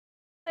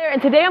And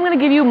today I'm going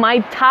to give you my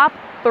top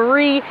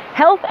 3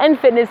 health and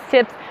fitness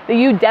tips that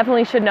you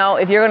definitely should know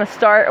if you're going to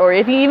start, or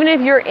even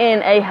if you're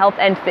in a health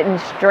and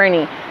fitness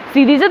journey.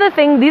 See, these are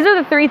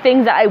the 3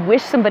 things that I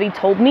wish somebody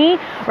told me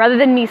rather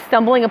than me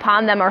stumbling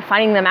upon them or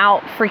finding them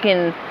out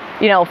freaking,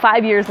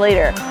 5 years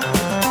later.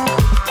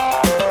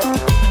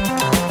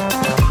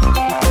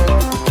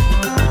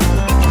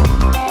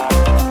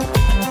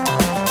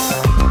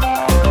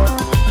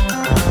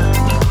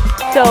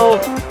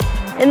 So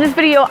in this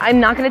video, I'm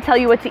not going to tell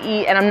you what to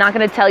eat, and I'm not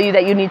going to tell you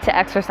that you need to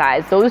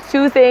exercise. Those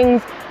 2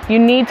 things, you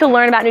need to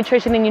learn about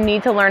nutrition and you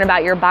need to learn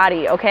about your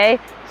body, okay?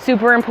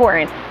 Super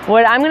important.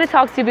 What I'm going to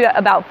talk to you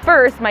about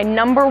first, my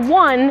number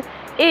 1,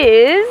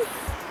 is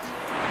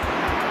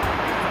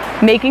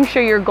making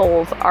sure your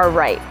goals are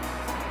right.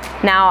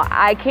 Now,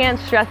 I can't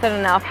stress it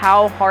enough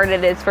how hard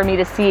it is for me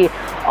to see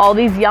all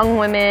these young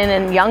women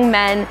and young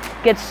men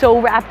get so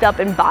wrapped up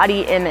in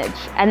body image,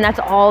 and that's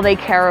all they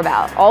care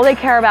about. All they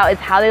care about is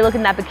how they look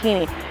in that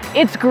bikini.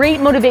 It's great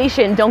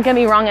motivation, don't get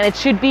me wrong, and it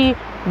should be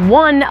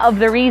one of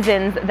the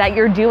reasons that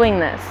you're doing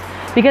this.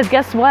 Because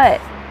guess what?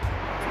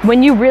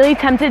 When you're really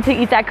tempted to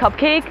eat that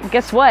cupcake,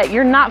 guess what?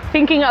 You're not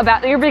thinking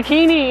about your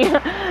bikini.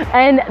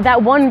 And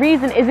that one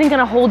reason isn't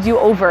gonna hold you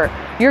over.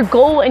 Your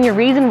goal and your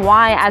reason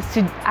why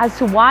as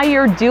to why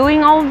you're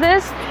doing all of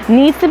this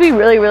needs to be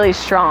really, really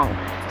strong.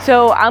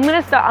 So I'm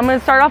gonna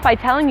start off by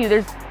telling you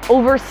there's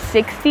over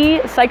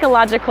 60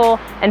 psychological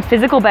and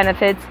physical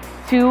benefits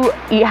to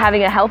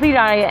having a healthy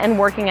diet and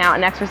working out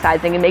and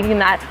exercising and making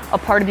that a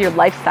part of your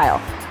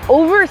lifestyle.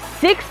 Over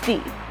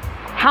 60.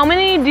 How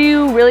many do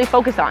you really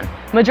focus on?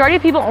 Majority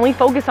of people only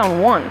focus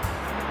on one,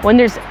 when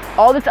there's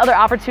all this other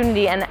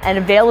opportunity and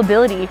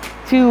availability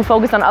to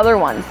focus on other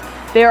ones.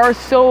 There are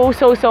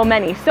so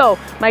many. So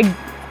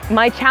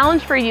my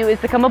challenge for you is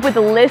to come up with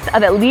a list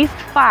of at least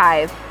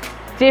 5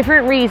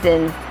 different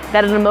reasons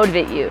that it'll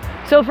motivate you.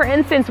 So for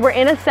instance, we're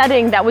in a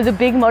setting that was a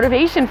big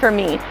motivation for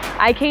me.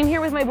 I came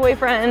here with my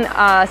boyfriend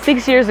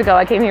 6 years ago.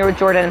 I came here with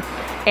Jordan,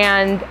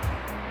 and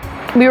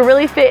we were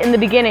really fit in the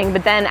beginning,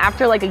 but then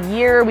after like a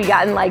year, we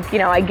got in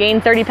I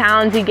gained 30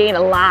 pounds, he gained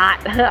a lot,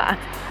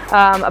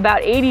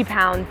 about 80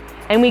 pounds.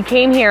 And we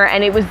came here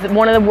and it was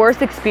one of the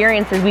worst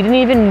experiences. We didn't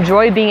even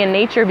enjoy being in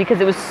nature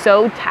because it was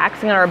so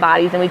taxing on our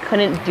bodies and we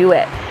couldn't do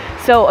it.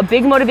 So a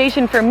big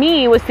motivation for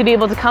me was to be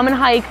able to come and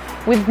hike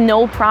with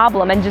no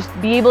problem and just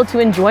be able to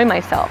enjoy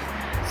myself.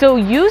 So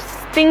use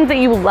things that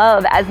you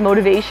love as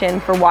motivation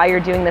for why you're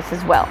doing this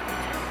as well.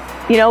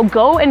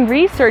 Go and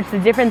research the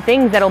different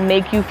things that'll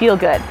make you feel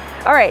good.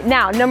 All right,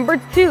 now number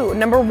 2.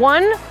 Number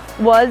 1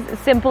 was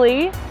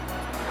simply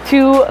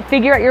to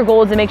figure out your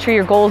goals and make sure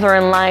your goals are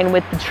in line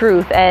with the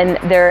truth and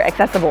they're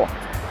accessible.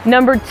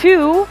 Number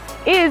 2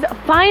 is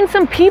find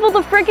some people to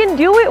freaking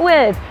do it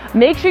with.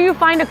 Make sure you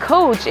find a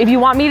coach. If you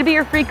want me to be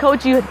your free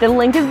coach, the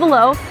link is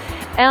below.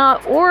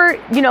 Or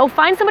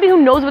find somebody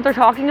who knows what they're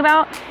talking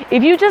about.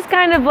 If you just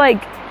kind of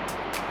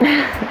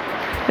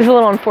it's a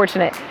little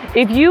unfortunate.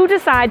 If you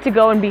decide to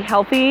go and be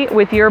healthy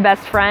with your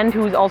best friend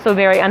who's also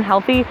very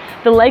unhealthy,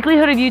 the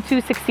likelihood of you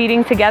 2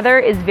 succeeding together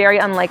is very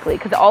unlikely,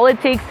 because all it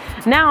takes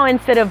now,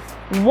 instead of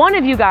one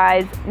of you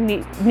guys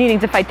needing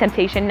to fight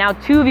temptation, now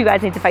 2 of you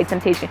guys need to fight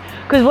temptation.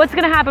 Because what's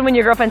gonna happen when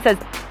your girlfriend says,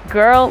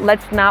 girl,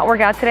 let's not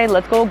work out today,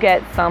 let's go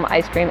get some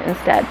ice cream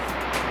instead?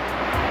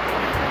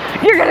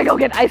 You're gonna go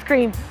get ice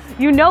cream.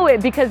 You know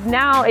it, because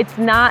now it's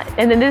not,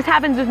 and then this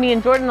happens with me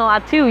and Jordan a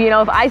lot too.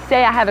 If I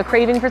say I have a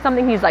craving for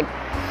something, he's like,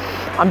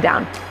 I'm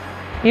down.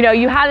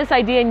 You have this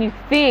idea and you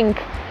think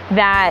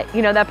that,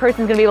 that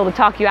person's gonna be able to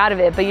talk you out of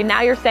it, but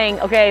now you're saying,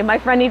 okay, my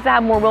friend needs to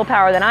have more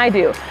willpower than I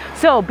do.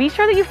 So be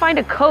sure that you find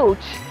a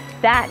coach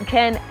that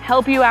can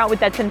help you out with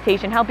that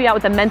temptation, help you out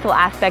with the mental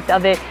aspect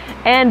of it,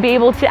 and be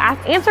able to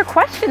answer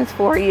questions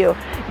for you.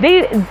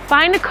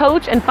 Find a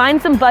coach and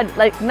find somebody,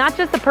 not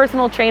just a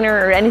personal trainer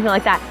or anything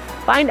like that.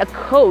 Find a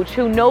coach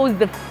who knows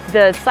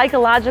the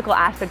psychological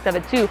aspects of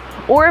it too,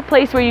 or a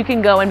place where you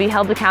can go and be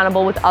held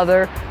accountable with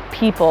other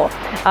people.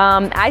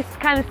 I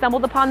kind of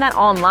stumbled upon that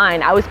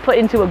online. I was put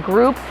into a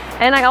group,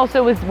 and I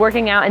also was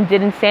working out and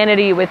did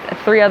Insanity with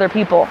 3 other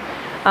people.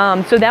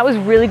 So that was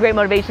really great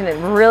motivation. It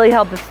really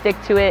helped to stick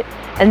to it.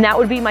 And that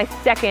would be my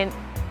second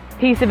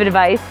piece of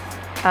advice.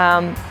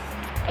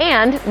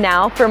 And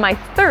now for my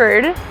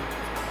third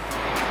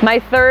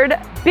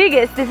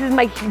biggest, this is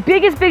my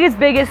biggest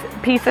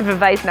piece of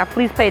advice. Now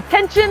please pay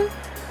attention.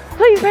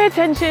 Please pay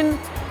attention.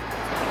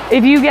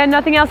 If you get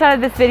nothing else out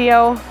of this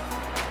video,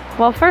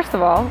 well, first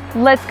of all,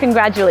 let's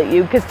congratulate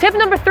you, because tip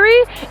number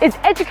 3 is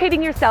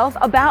educating yourself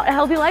about a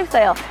healthy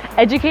lifestyle,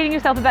 educating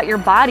yourself about your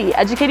body,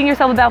 educating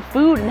yourself about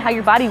food and how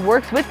your body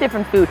works with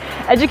different food,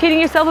 educating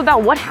yourself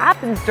about what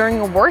happens during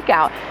a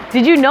workout.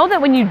 Did you know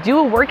that when you do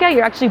a workout,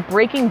 you're actually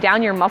breaking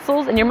down your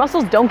muscles, and your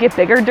muscles don't get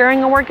bigger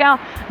during a workout?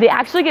 They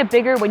actually get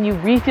bigger when you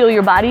refuel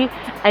your body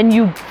and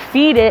you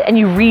feed it and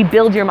you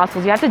rebuild your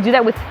muscles. You have to do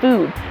that with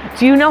food.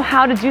 Do you know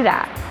how to do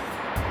that?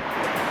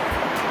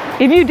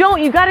 If you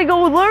don't, you gotta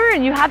go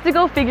learn. You have to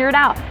go figure it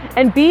out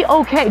and be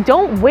okay.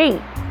 Don't wait.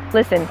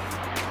 Listen,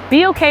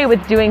 be okay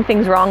with doing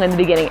things wrong in the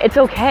beginning. It's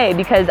okay,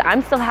 because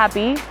I'm still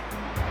happy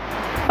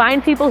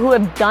Find people who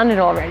have done it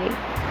already.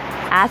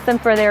 Ask them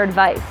for their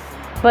advice,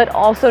 but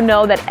also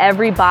know that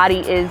every body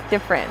is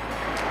different.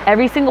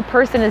 Every single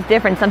person is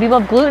different. Some people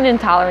have gluten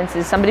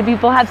intolerances. Some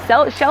people have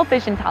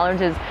shellfish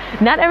intolerances.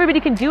 Not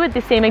everybody can do it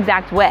the same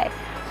exact way.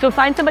 So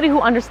find somebody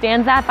who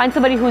understands that. Find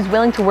somebody who's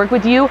willing to work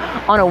with you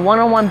on a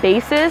one-on-one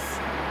basis,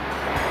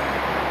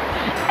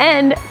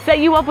 and set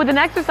you up with an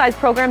exercise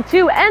program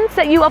too, and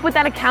set you up with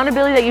that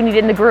accountability that you need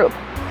in the group.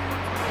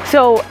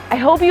 So I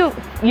hope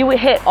you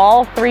hit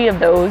all three of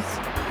those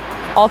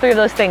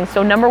things.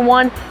 So number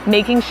one,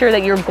 making sure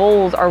that your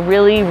goals are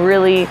really,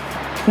 really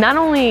not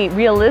only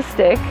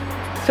realistic.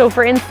 So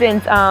for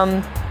instance,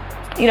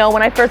 you know,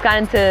 when I first got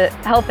into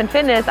health and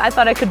fitness, I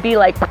thought I could be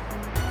like,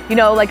 you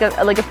know, like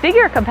a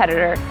figure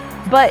competitor.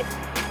 But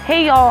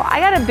hey y'all, I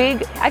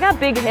got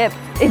big hips.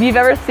 If you've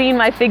ever seen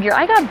my figure,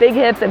 I got big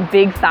hips and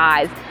big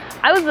thighs.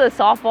 I was a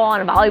softball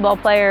and a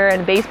volleyball player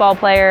and a baseball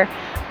player.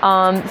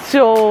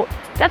 So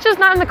that's just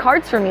not in the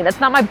cards for me. That's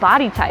not my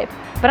body type.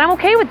 But I'm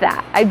okay with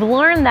that. I've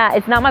learned that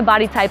it's not my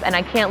body type and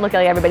I can't look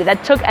like everybody.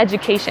 That took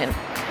education,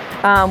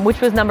 which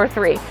was number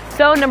three.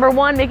 So number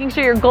one, making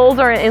sure your goals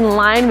are in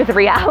line with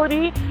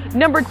reality.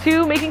 Number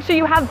two, making sure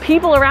you have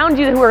people around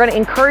you who are gonna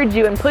encourage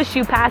you and push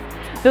you past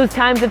those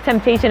times of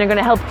temptation, are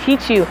gonna help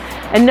teach you.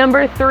 And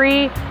number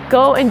three,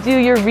 go and do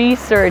your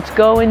research.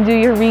 Go and do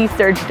your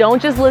research.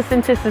 Don't just listen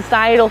to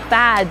societal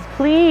fads,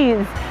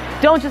 please.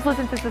 Don't just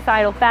listen to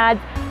societal fads.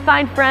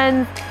 Find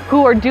friends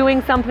who are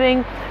doing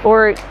something,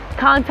 or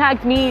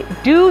contact me.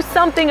 Do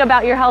something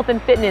about your health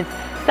and fitness.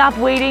 Stop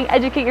waiting,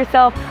 educate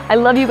yourself. I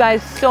love you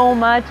guys so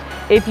much.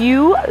 If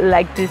you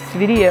liked this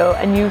video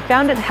and you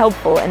found it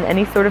helpful in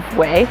any sort of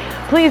way,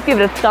 please give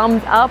it a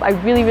thumbs up. I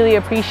really, really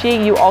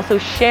appreciate you also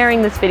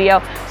sharing this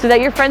video so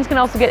that your friends can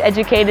also get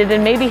educated,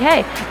 and maybe,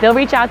 hey, they'll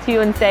reach out to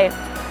you and say,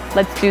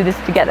 let's do this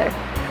together.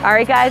 All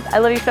right, guys, I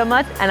love you so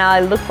much, and I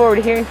look forward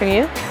to hearing from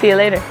you. See you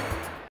later.